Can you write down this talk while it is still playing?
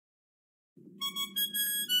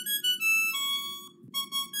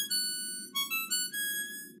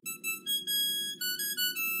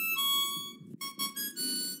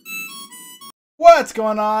What's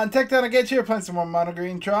going on? Tectonic Edge here, playing some more Mono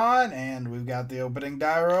Green Tron, and we've got the opening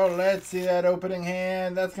die roll. Let's see that opening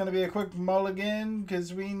hand. That's going to be a quick mulligan,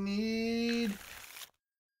 because we need...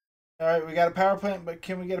 Alright, we got a power plant, but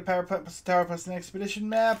can we get a power plant plus a tower plus an expedition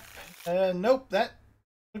map? Nope, that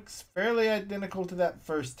looks fairly identical to that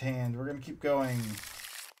first hand. We're going to keep going.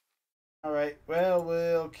 Alright, well,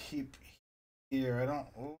 we'll keep here. I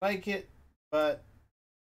don't like it, but...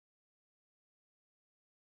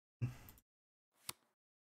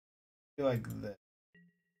 like this.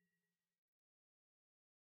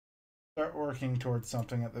 Start working towards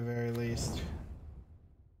something at the very least.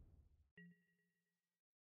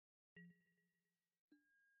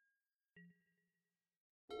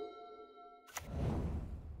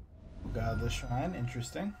 Godless Shrine,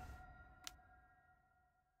 interesting.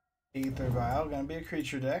 Aether Vial, gonna be a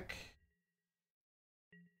creature deck.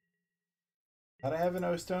 Gotta have an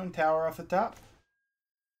O-Stone tower off the top.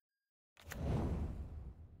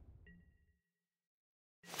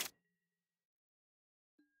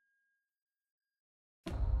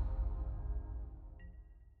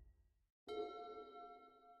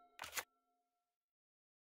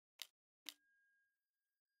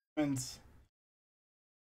 Humans.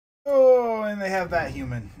 Oh, and they have that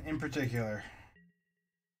human in particular.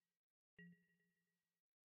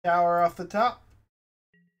 Tower off the top.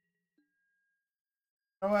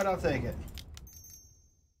 You know what? I'll take it.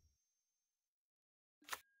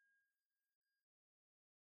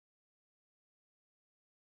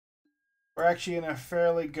 We're actually in a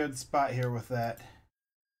fairly good spot here with that.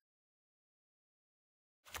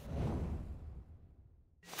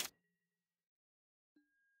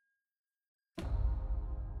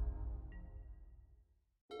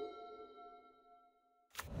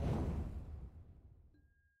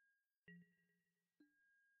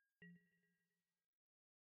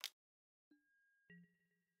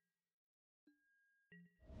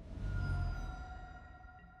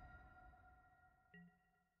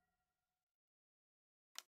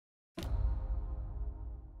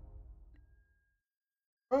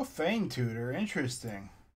 Profane Tutor, interesting.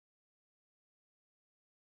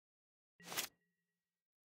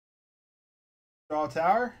 Draw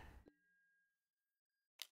tower.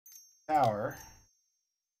 Tower.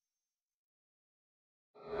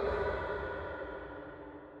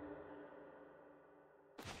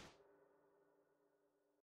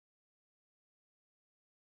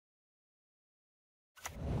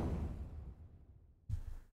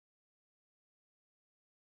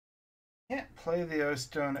 Can't play the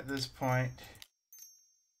O-Stone at this point.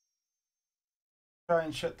 Try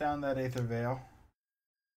and shut down that Aether Veil.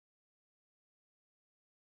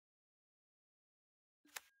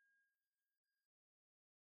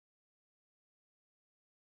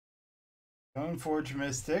 Stoneforge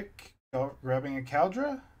Mystic. Grabbing a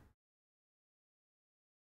Caldra.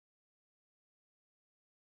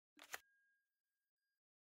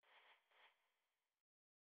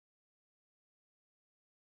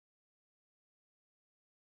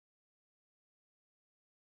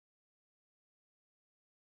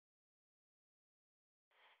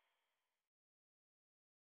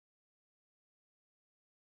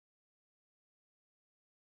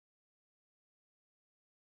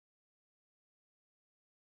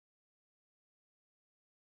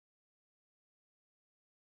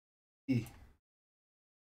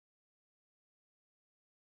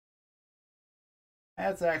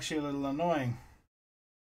 That's actually a little annoying.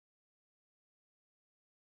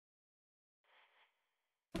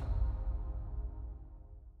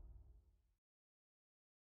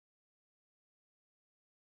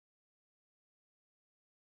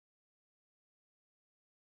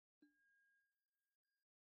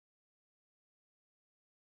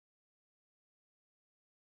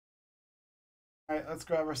 Alright, let's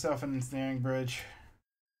grab ourselves an ensnaring bridge.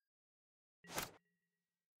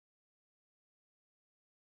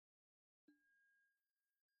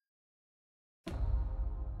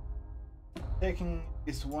 Taking at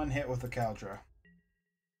least one hit with the Caldra.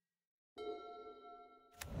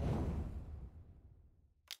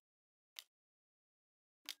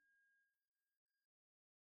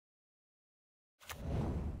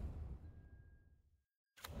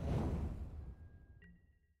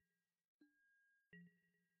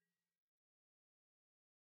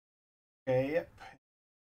 Okay, yep.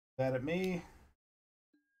 That at me.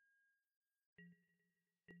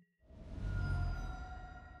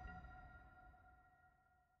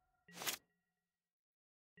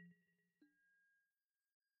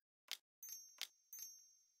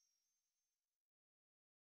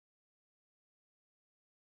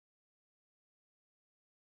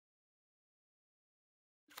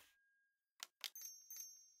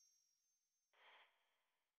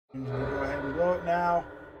 I'm going to go ahead and blow it now.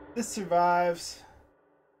 This survives,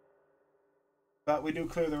 but we do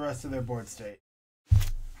clear the rest of their board state.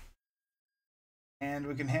 And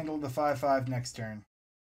we can handle the 5/5 next turn.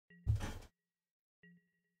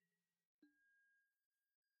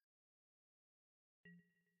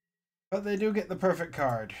 But they do get the perfect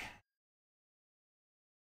card.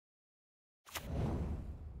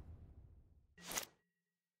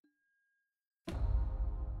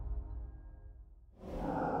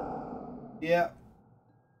 Yeah.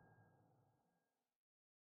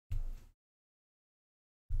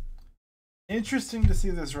 Interesting to see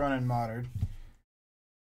this run in Modern.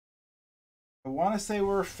 I want to say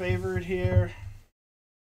we're favored here.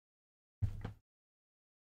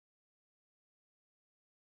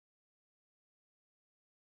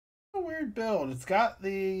 A weird build. It's got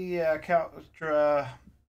the Kaltra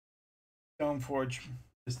Stoneforge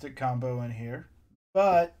Mystic combo in here,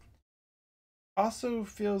 but also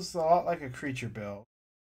feels a lot like a creature build.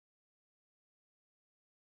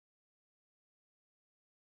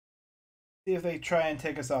 See if they try and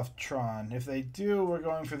take us off Tron. If they do, we're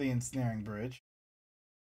going for the Ensnaring Bridge.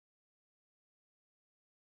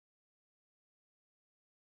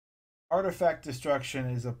 Artifact destruction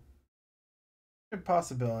is a good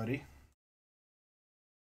possibility.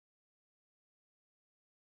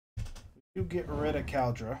 We do get rid of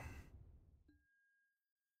Caldra.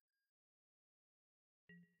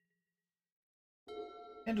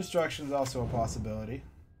 And destruction is also a possibility.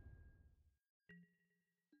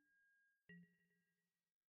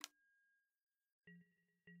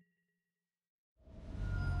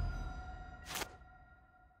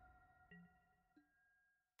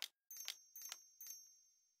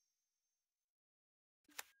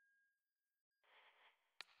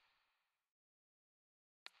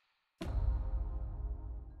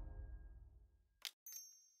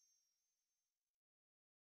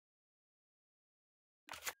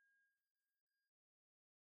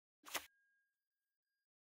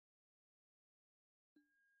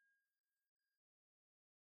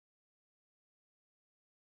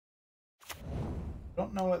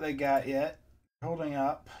 Don't know what they got yet. Holding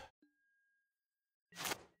up.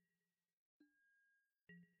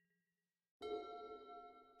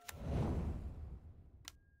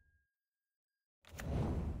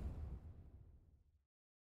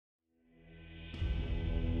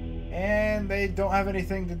 And they don't have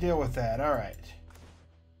anything to deal with that. All right.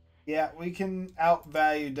 Yeah, we can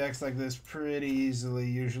outvalue decks like this pretty easily,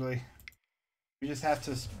 usually. We just have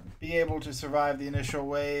to be able to survive the initial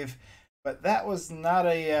wave. But that was not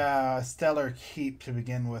a stellar keep to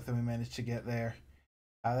begin with, and we managed to get there.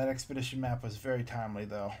 That expedition map was very timely,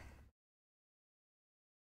 though.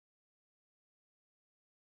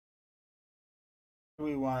 What do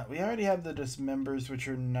we want? We already have the Dismembers, which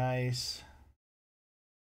are nice.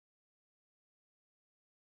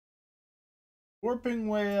 Warping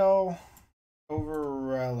Whale over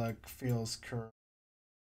Relic feels correct.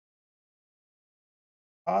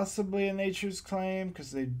 Possibly a Nature's Claim,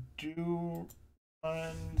 because they do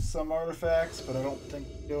run some artifacts, but I don't think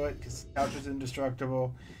they do it, because Couch is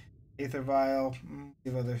indestructible. Aether Vial,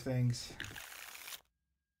 give other things.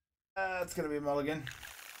 It's going to be a mulligan.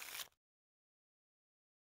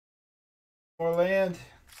 More land.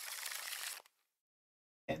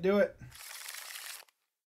 Can't do it.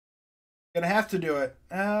 Gonna have to do it.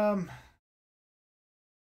 The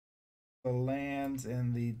lands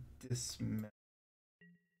and the Dismember.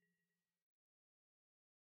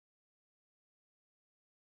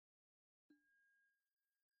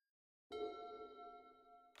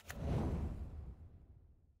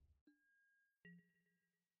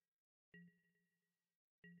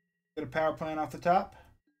 Get a power plant off the top.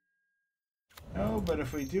 No, but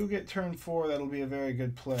if we do get turn 4, that'll be a very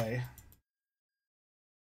good play.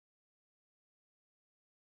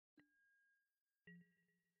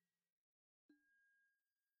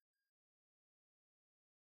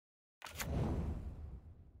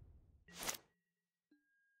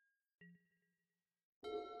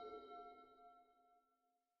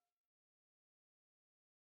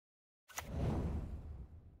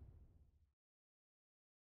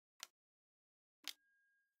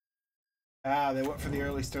 Ah, they went for the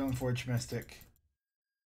early Stoneforge Mystic.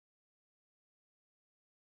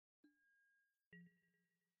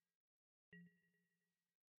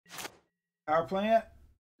 Power plant.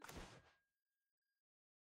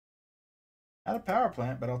 Not a power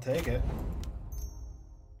plant, but I'll take it.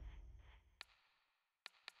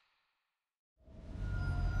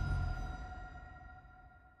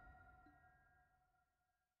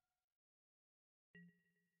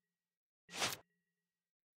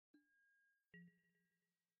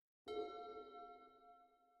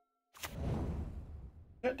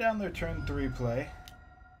 shut down their turn 3 play.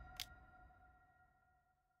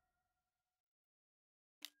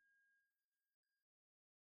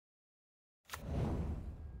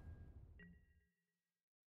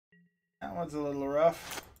 That one's a little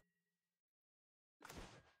rough.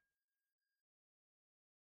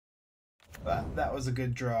 But that was a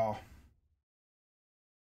good draw.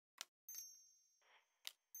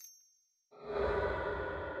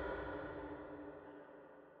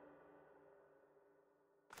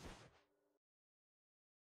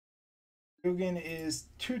 Ugin is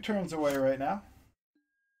 2 turns away right now.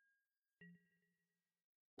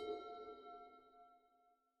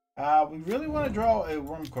 We really want to draw a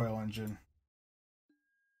Wurmcoil engine.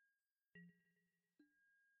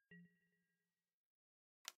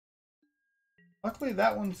 Luckily,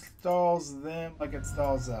 that one stalls them like it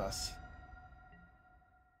stalls us.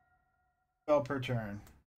 Spell per turn.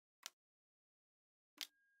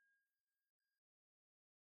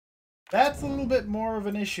 That's a little bit more of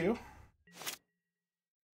an issue.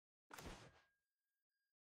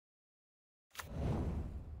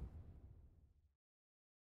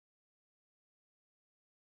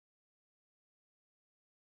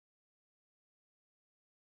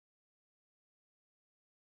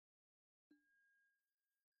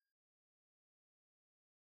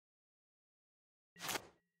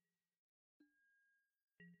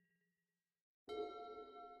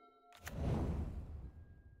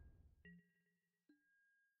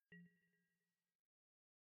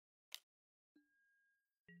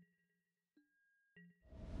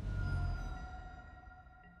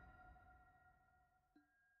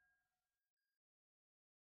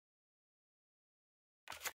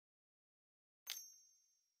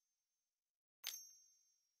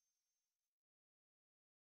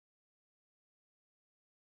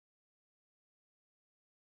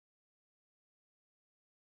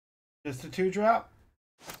 Just a 2-drop.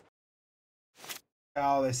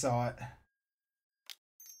 Oh, they saw it.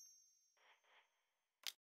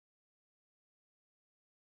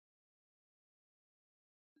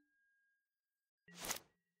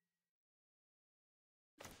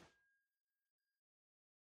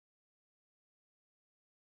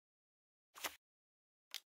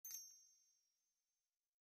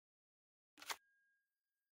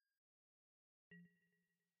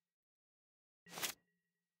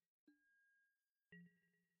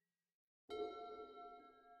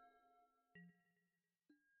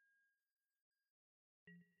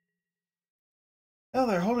 Oh,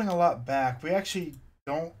 they're holding a lot back. We actually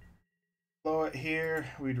don't blow it here.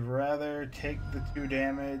 We'd rather take the 2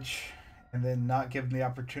 damage and then not give them the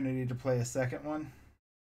opportunity to play a second one.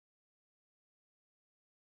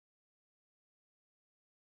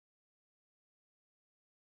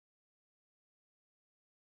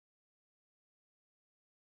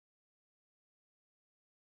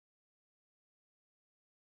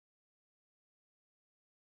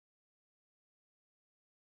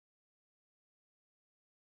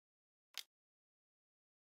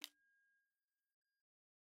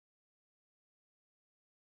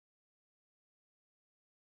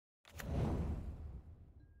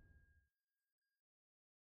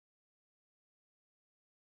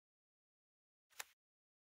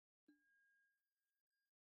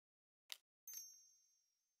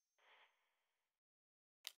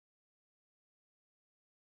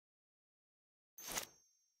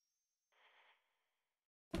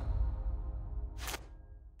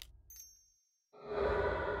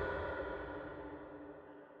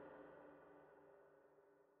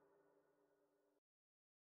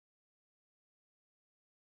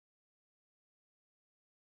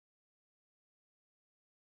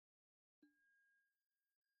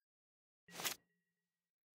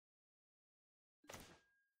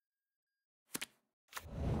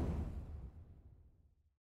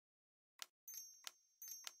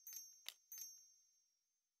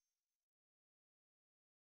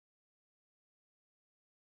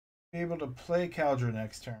 Be able to play Caldra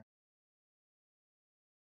next turn.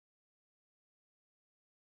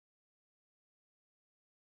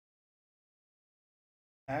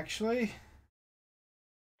 Actually,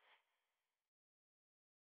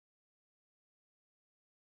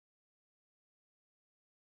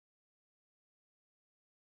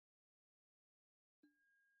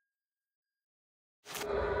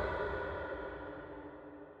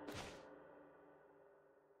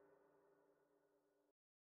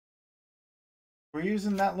 we're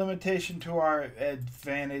using that limitation to our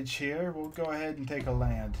advantage here. We'll go ahead and take a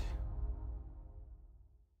land.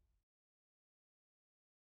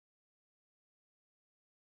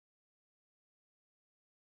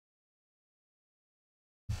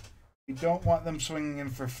 We don't want them swinging in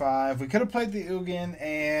for 5. We could have played the Ugin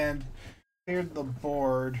and cleared the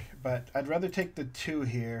board, but I'd rather take the 2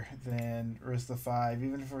 here than risk the 5,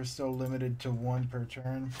 even if we're still limited to 1 per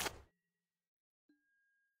turn.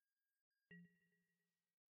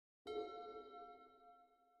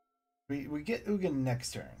 We get Ugin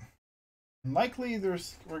next turn. Likely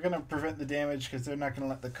we're going to prevent the damage because they're not going to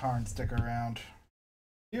let the Karn stick around.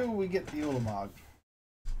 Here we get the Ulamog.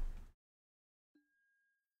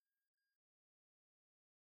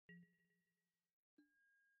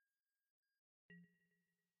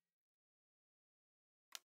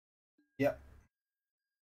 Yep.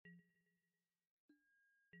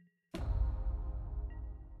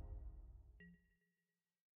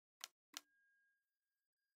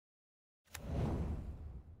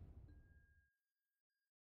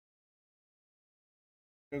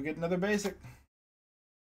 Go get another basic.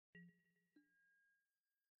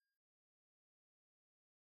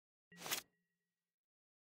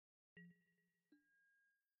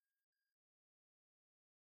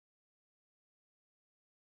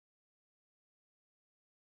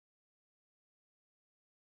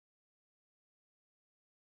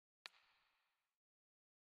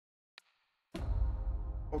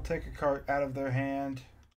 We'll take a card out of their hand.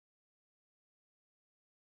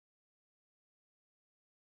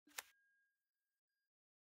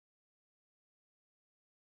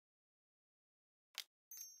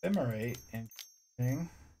 Liberate. Interesting.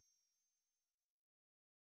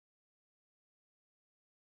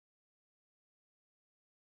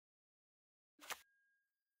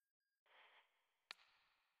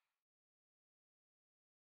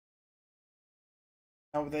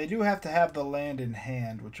 Now they do have to have the land in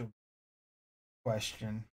hand, which will be a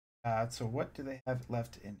question. So what do they have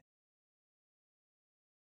left in?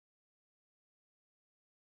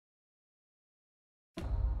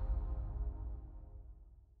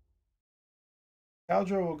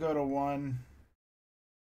 Caldra will go to 1.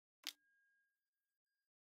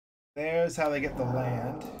 There's how they get the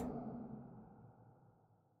land.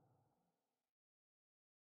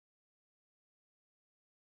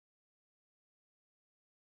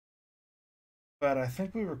 But I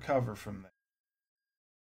think we recover from that.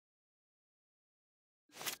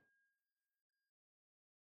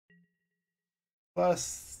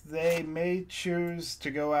 Plus, they may choose to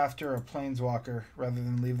go after a Planeswalker rather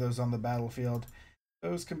than leave those on the battlefield.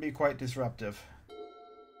 Those can be quite disruptive.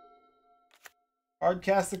 Hard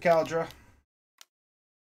cast the Caldra.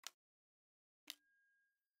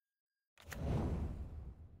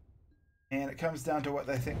 And it comes down to what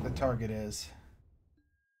they think the target is.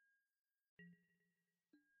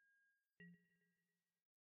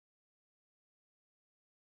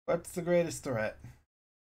 What's the greatest threat?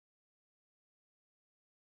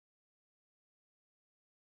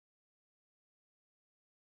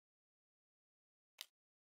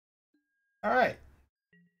 Alright.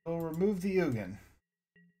 We'll remove the Ugin.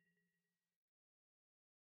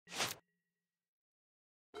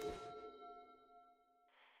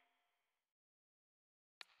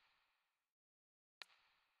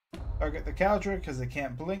 Target the Caldra because they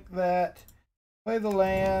can't blink that. Play the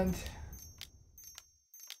land.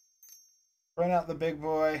 Run out the big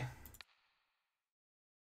boy.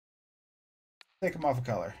 Take him off a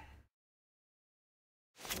color.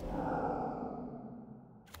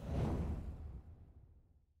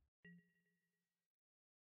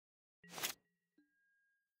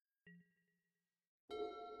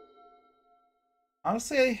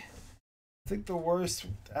 Honestly, I think the worst.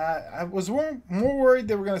 I was more worried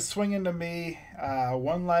they were going to swing into me.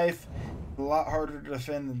 1 life, a lot harder to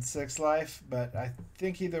defend than 6 life, but I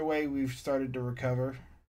think either way we've started to recover.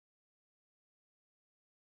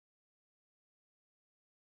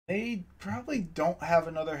 They probably don't have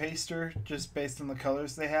another haster just based on the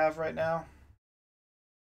colors they have right now.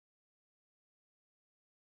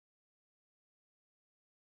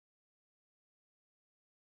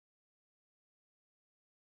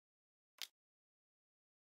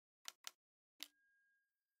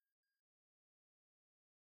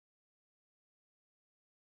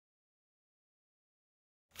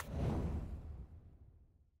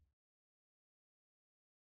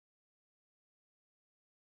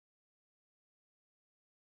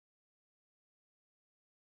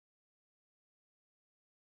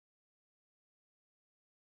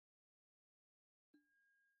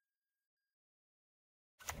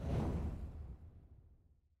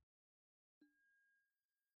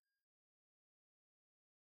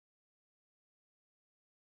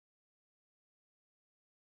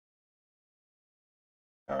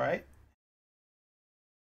 All right.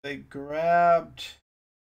 They grabbed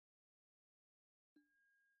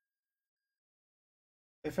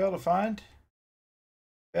They fail to find?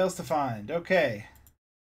 Fails to find. Okay.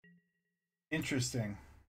 Interesting.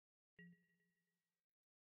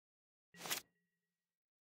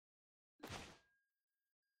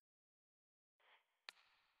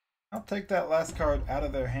 I'll take that last card out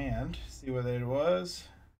of their hand. See what it was.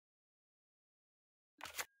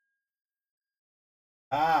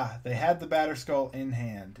 Ah, they had the Batterskull in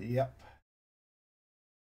hand. Yep.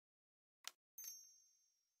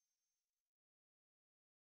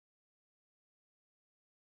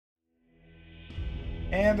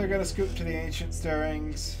 And they're going to scoop to the Ancient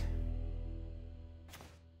Stirrings.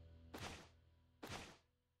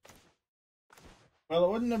 Well, it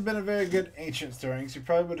wouldn't have been a very good Ancient Stirrings. You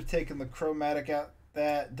probably would have taken the Chromatic out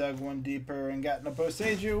that, dug one deeper, and gotten a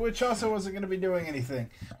Boseiju, which also wasn't going to be doing anything.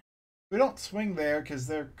 We don't swing there because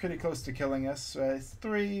they're pretty close to killing us. It's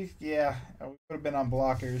 3, yeah, we would have been on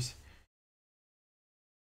blockers.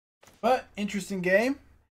 But, interesting game.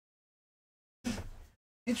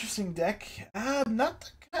 Interesting deck. Not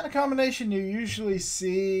the kind of combination you usually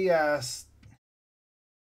see.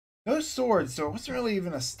 No swords, so it wasn't really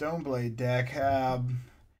even a Stoneblade deck.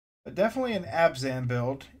 But definitely an Abzan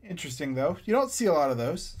build. Interesting, though. You don't see a lot of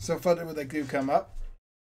those. So fun when they do come up.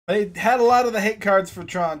 They had a lot of the hate cards for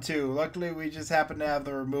Tron, too. Luckily, we just happened to have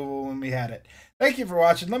the removal when we had it. Thank you for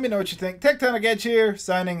watching. Let me know what you think. Tectonic Edge here,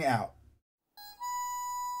 signing out.